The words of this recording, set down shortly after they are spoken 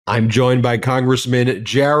I'm joined by Congressman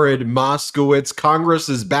Jared Moskowitz. Congress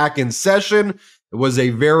is back in session. It was a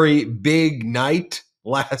very big night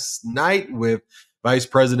last night with Vice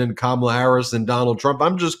President Kamala Harris and Donald Trump.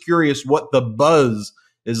 I'm just curious what the buzz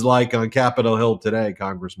is like on Capitol Hill today,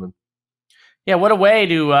 Congressman. Yeah, what a way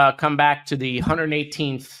to come back to the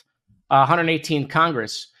 118th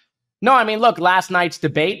Congress. No, I mean, look, last night's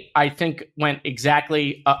debate, I think, went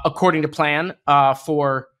exactly according to plan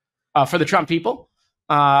for the Trump people.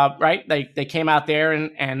 Right? They came out there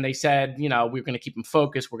and they said, you know, we're going to keep them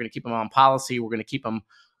focused. We're going to keep them on policy. We're going to keep them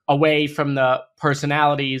away from the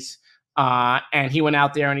personalities. And he went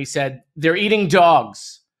out there and he said, they're eating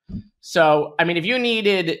dogs. So, I mean, if you need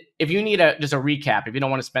just a recap, if you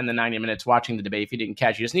don't want to spend the 90 minutes watching the debate, if you didn't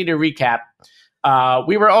catch, you just need a recap.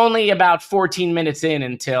 We were only about 14 minutes in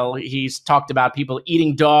until he's talked about people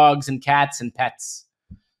eating dogs and cats and pets.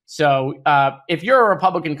 So if you're a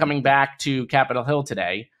Republican coming back to Capitol Hill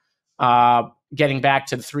today, getting back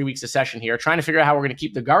to the 3 weeks of session here, trying to figure out how we're going to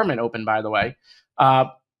keep the government open, by the way,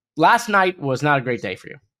 last night was not a great day for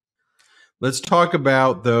you. Let's talk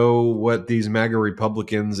about, though, what these MAGA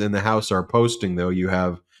Republicans in the House are posting, though. You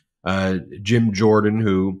have Jim Jordan,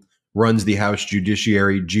 who runs the House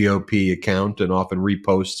Judiciary GOP account and often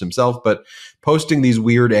reposts himself, but posting these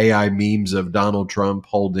weird AI memes of Donald Trump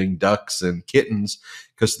holding ducks and kittens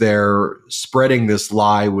because they're spreading this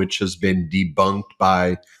lie, which has been debunked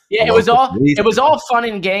by. Yeah, it was all fun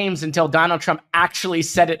and games until Donald Trump actually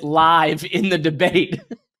said it live in the debate.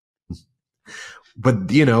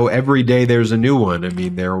 But, you know, every day there's a new one. I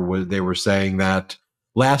mean, they were saying that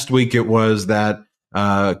last week it was that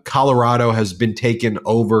Colorado has been taken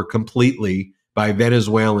over completely by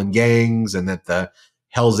Venezuelan gangs and that the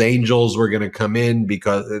Hells Angels were going to come in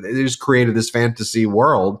because it just created this fantasy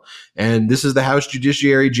world. And this is the House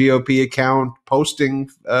Judiciary GOP account posting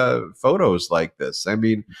photos like this. I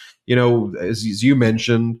mean, you know, as you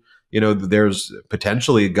mentioned, you know, there's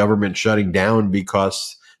potentially a government shutting down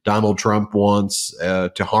because Donald Trump wants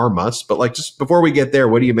to harm us. But like, just before we get there,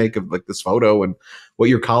 what do you make of like this photo and what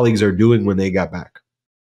your colleagues are doing when they got back?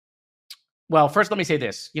 Well, first, let me say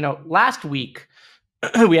this. You know, last week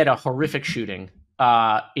we had a horrific shooting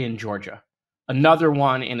in Georgia. Another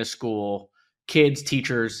one in a school, kids,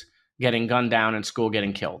 teachers getting gunned down in school,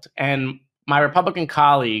 getting killed. And my Republican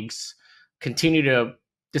colleagues continue to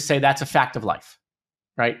say that's a fact of life,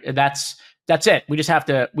 right? That's it. We just have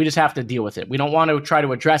to deal with it. We don't want to try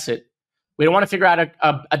to address it. We don't want to figure out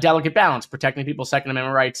a delicate balance, protecting people's Second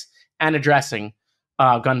Amendment rights and addressing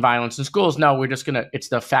gun violence in schools. No, we're just it's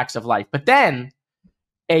the facts of life. But then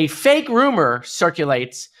a fake rumor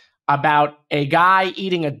circulates about a guy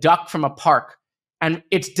eating a duck from a park, and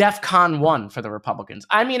it's DEFCON 1 for the Republicans.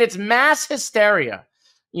 I mean, it's mass hysteria,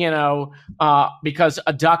 you know, because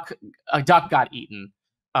a duck got eaten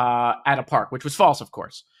at a park, which was false, of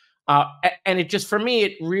course. And it just, for me,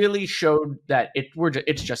 it really showed that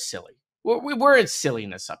it's just silly. We're in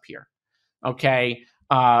silliness up here, okay?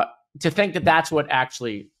 To think that that's what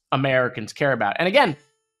actually Americans care about. And again,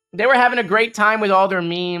 they were having a great time with all their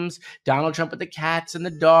memes. Donald Trump with the cats and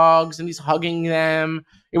the dogs, and he's hugging them.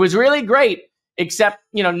 It was really great, except,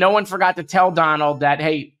 you know, no one forgot to tell Donald that,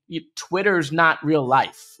 hey, Twitter's not real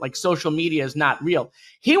life. Like, social media is not real.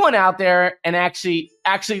 He went out there and actually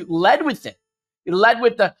led with it. He led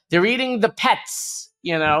with they're eating the pets,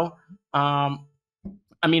 you know. I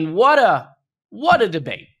mean, what a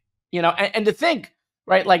debate, you know. And to think,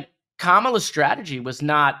 right, like Kamala's strategy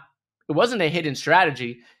wasn't a hidden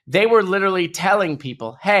strategy. They were literally telling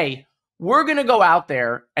people, hey, we're going to go out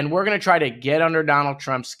there and we're going to try to get under Donald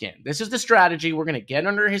Trump's skin. This is the strategy. We're going to get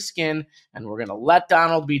under his skin and we're going to let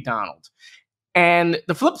Donald be Donald. And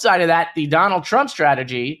the flip side of that, the Donald Trump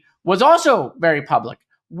strategy was also very public.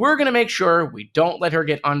 We're going to make sure we don't let her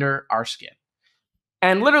get under our skin.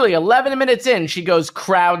 And literally 11 minutes in, she goes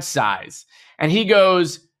crowd size. And he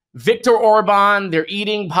goes, Viktor Orban, they're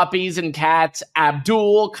eating puppies and cats.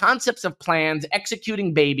 Abdul, concepts of plans,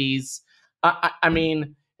 executing babies. I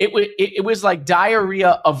mean, it was like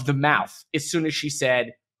diarrhea of the mouth as soon as she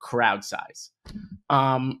said crowd size.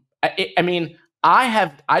 I mean,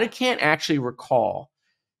 I can't actually recall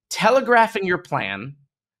telegraphing your plan,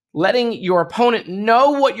 letting your opponent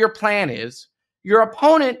know what your plan is, your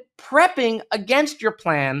opponent prepping against your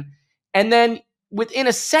plan, and then within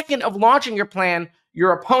a second of launching your plan,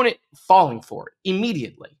 your opponent falling for it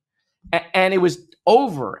immediately. And it was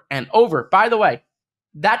over and over. By the way,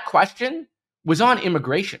 that question was on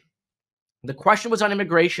immigration. The question was on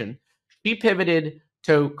immigration. She pivoted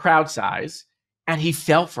to crowd size, and he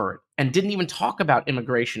fell for it and didn't even talk about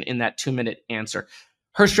immigration in that 2-minute answer.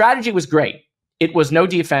 Her strategy was great. it was no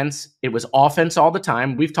defense. It was offense all the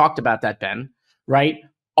time. We've talked about that, Ben, right?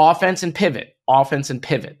 Offense and pivot, offense and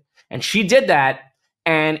pivot. And she did that,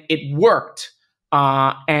 and it worked.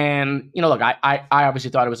 And, look, I obviously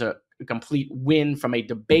thought it was a complete win from a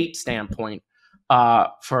debate standpoint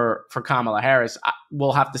for Kamala Harris.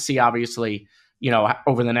 We'll have to see, obviously,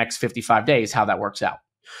 over the next 55 days how that works out.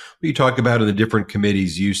 You talk about in the different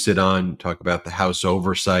committees you sit on, talk about the House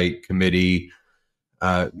Oversight Committee,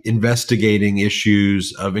 investigating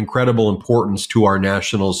issues of incredible importance to our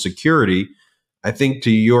national security. I think to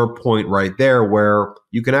your point right there, where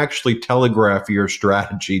you can actually telegraph your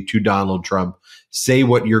strategy to Donald Trump, say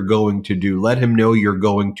what you're going to do, let him know you're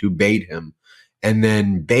going to bait him, and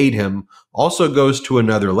then bait him also goes to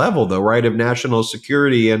another level, though, right, of national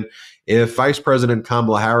security. And if Vice President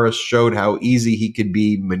Kamala Harris showed how easy he could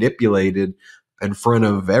be manipulated in front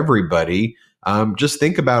of everybody, just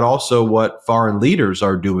think about also what foreign leaders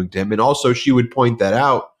are doing to him. And also she would point that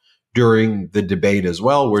out during the debate as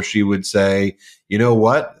well, where she would say, you know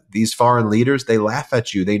what, these foreign leaders, they laugh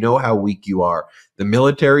at you. They know how weak you are. The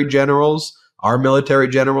military generals, our military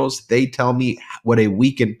generals, they tell me what a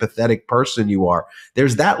weak and pathetic person you are.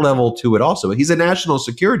 There's that level to it also. He's a national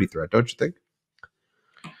security threat, don't you think?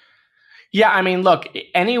 Yeah, I mean, look,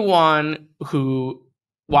 anyone who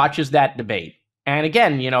watches that debate, and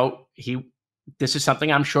again, this is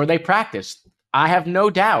something I'm sure they practiced. I have no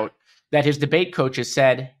doubt that his debate coaches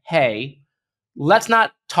said, hey, let's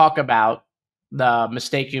not talk about the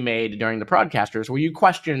mistake you made during the broadcasters where you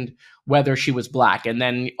questioned whether she was black. And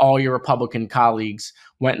then all your Republican colleagues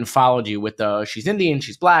went and followed you with the she's Indian,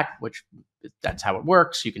 she's black, which that's how it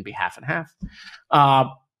works. You can be half and half.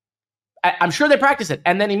 I'm sure they practiced it.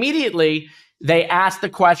 And then immediately they asked the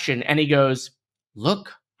question and he goes,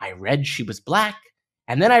 look, I read she was black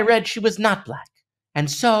and then I read she was not black.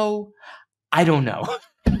 And so I don't know.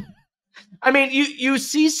 I mean, you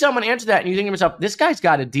see someone answer that and you think to yourself, this guy's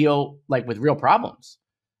got to deal with real problems.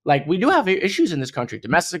 We do have issues in this country,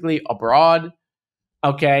 domestically, abroad.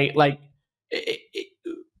 Okay.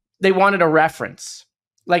 They wanted a reference.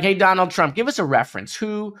 Hey, Donald Trump, give us a reference.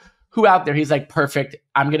 Who out there? He's perfect.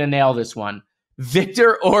 I'm going to nail this one.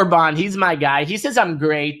 Viktor Orban. He's my guy. He says I'm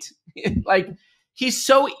great. He's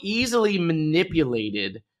so easily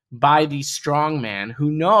manipulated by these strongmen who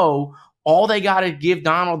know all they got to give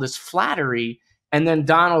Donald is flattery, and then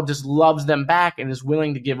Donald just loves them back and is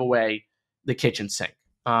willing to give away the kitchen sink.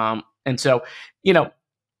 And so,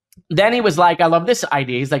 then he was like, I love this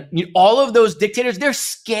idea. He's like, all of those dictators, they're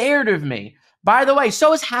scared of me. By the way,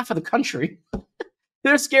 so is half of the country.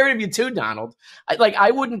 They're scared of you too, Donald.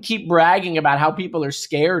 I wouldn't keep bragging about how people are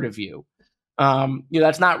scared of you.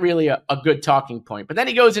 That's not really a good talking point. But then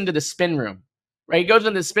he goes into the spin room, right? He goes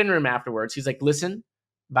into the spin room afterwards. He's like, listen,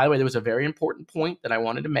 by the way, there was a very important point that I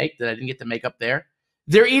wanted to make that I didn't get to make up there.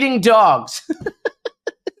 They're eating dogs.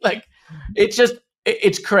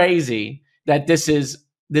 It's crazy that this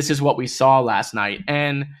is what we saw last night.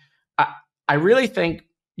 And I really think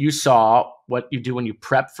you saw what you do when you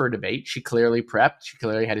prep for a debate. She clearly prepped. She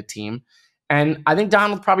clearly had a team. And I think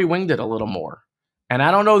Donald probably winged it a little more. And I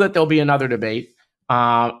don't know that there'll be another debate.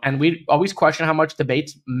 And we always question how much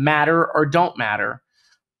debates matter or don't matter.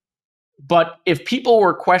 But if people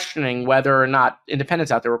were questioning whether or not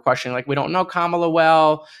independents out there were questioning, we don't know Kamala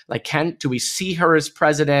well, do we see her as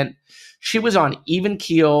president? She was on even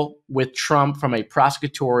keel with Trump from a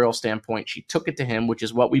prosecutorial standpoint. She took it to him, which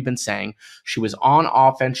is what we've been saying. She was on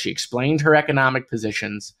offense. She explained her economic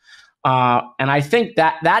positions. And I think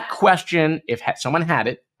that question, if someone had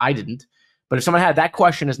it, I didn't, but if someone had that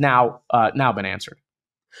question, has now been answered.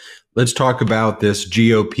 Let's talk about this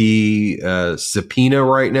GOP subpoena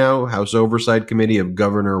right now, House Oversight Committee of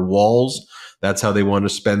Governor Walz. That's how they want to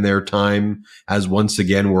spend their time, as once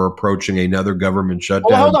again we're approaching another government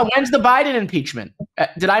shutdown. Oh, hold on. When's the Biden impeachment?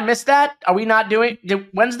 Did I miss that? Are we not doing?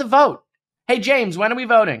 When's the vote? Hey, James, when are we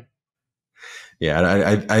voting?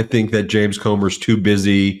 Yeah, I think that James Comer's too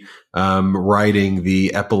busy writing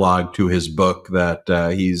the epilogue to his book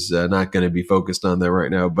that he's not going to be focused on that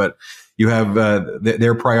right now. But you have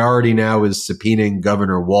their priority now is subpoenaing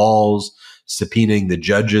Governor Walz, subpoenaing the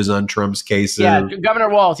judges on Trump's cases. Yeah, Governor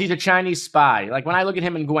Walz, he's a Chinese spy. When I look at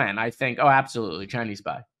him and Gwen, I think, oh, absolutely, Chinese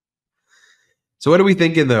spy. So what are we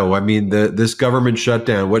thinking, though? I mean, this government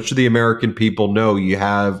shutdown, what should the American people know? You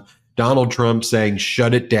have Donald Trump saying,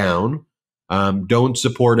 shut it down. Don't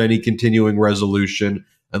support any continuing resolution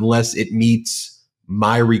unless it meets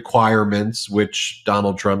my requirements, which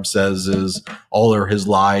Donald Trump says is all are his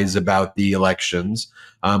lies about the elections.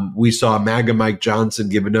 We saw MAGA Mike Johnson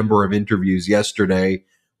give a number of interviews yesterday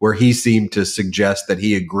where he seemed to suggest that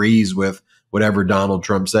he agrees with whatever Donald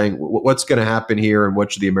Trump's saying. What's going to happen here, and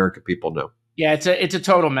what should the American people know? Yeah, it's a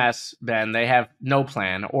total mess, Ben. They have no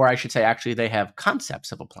plan, or I should say, actually, they have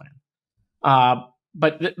concepts of a plan.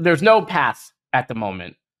 But there's no path at the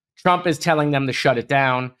moment. Trump is telling them to shut it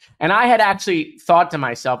down. And I had actually thought to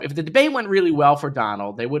myself, if the debate went really well for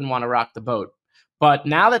Donald, they wouldn't want to rock the boat. But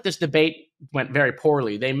now that this debate went very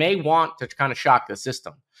poorly, they may want to kind of shock the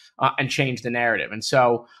system and change the narrative. And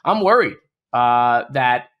so I'm worried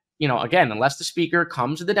that, again, unless the speaker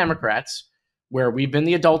comes to the Democrats, where we've been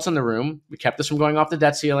the adults in the room, we kept us from going off the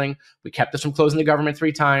debt ceiling, we kept us from closing the government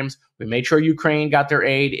 3 times, we made sure Ukraine got their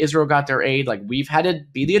aid, Israel got their aid, like we've had to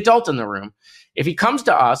be the adult in the room. If he comes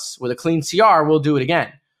to us with a clean CR, we'll do it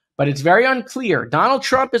again. But it's very unclear. Donald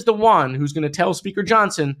Trump is the one who's going to tell Speaker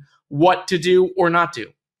Johnson what to do or not do.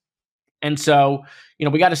 And so,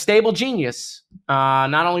 we got a stable genius,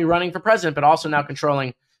 not only running for president, but also now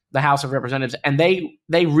controlling the House of Representatives. And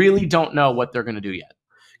they really don't know what they're going to do yet.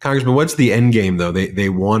 Congressman, what's the end game, though? They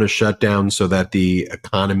want to shut down so that the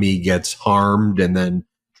economy gets harmed, and then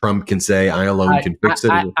Trump can say, "I alone can fix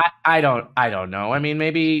it." I don't know. I mean,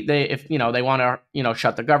 maybe if they want to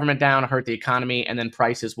shut the government down, hurt the economy, and then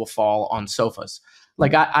prices will fall on sofas.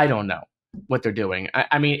 Like I don't know what they're doing.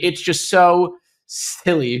 I mean, it's just so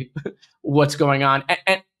silly what's going on,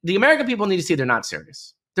 and the American people need to see they're not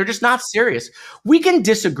serious. They're just not serious. We can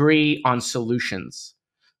disagree on solutions,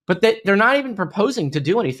 but they're not even proposing to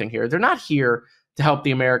do anything here. They're not here to help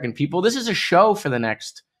the American people. This is a show for the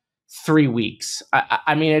next 3 weeks.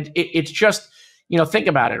 I mean, it's just, think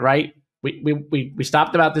about it, right? We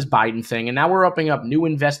stopped about this Biden thing, and now we're opening up new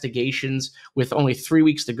investigations with only 3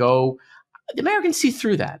 weeks to go. The Americans see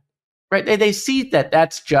through that, right? They see that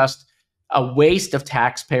that's just a waste of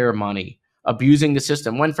taxpayer money, abusing the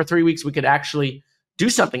system, when for 3 weeks we could actually do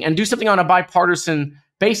something, and do something on a bipartisan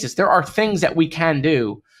basis. There are things that we can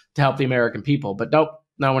do to help the American people, but no,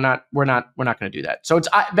 we're not going to do that. So it's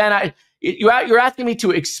Ben, you're asking me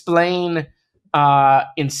to explain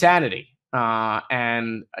insanity,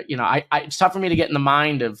 and it's tough for me to get in the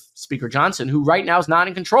mind of Speaker Johnson, who right now is not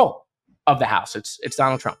in control of the House. It's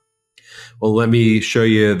Donald Trump. Well, let me show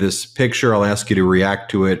you this picture. I'll ask you to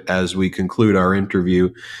react to it as we conclude our interview.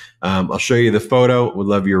 I'll show you the photo. Would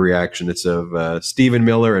love your reaction. It's of Stephen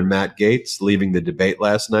Miller and Matt Gaetz leaving the debate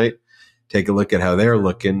last night. Take a look at how they're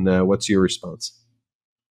looking. What's your response?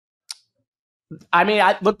 I mean,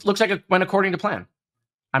 looks like it went according to plan.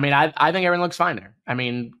 I mean, I think everything looks fine there. I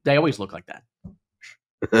mean, they always look like that.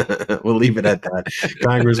 We'll leave it at that.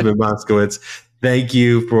 Congressman Moskowitz, thank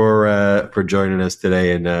you for joining us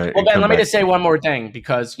today. And well, Ben, let me just say one more thing,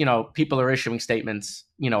 because people are issuing statements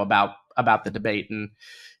about the debate, and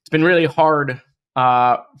it's been really hard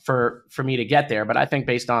for me to get there. But I think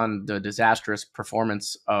based on the disastrous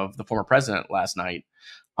performance of the former president last night,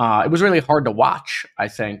 it was really hard to watch, I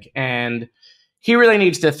think. And he really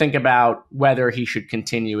needs to think about whether he should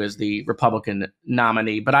continue as the Republican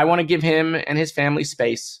nominee. But I want to give him and his family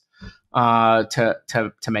space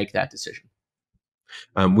to make that decision.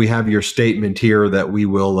 We have your statement here that we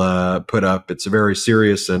will put up. It's a very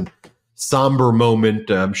serious and somber moment,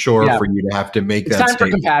 I'm sure, for you to have to make that statement. It's time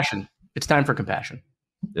for compassion. It's time for compassion.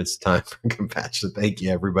 It's time for compassion. Thank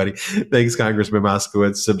you, everybody. Thanks, Congressman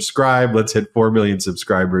Moskowitz. Subscribe. Let's hit 4 million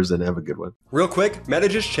subscribers, and have a good one. Real quick, Meta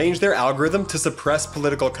just changed their algorithm to suppress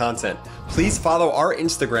political content. Please follow our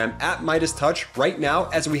Instagram @MeidasTouch right now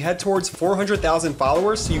as we head towards 400,000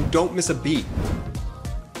 followers so you don't miss a beat.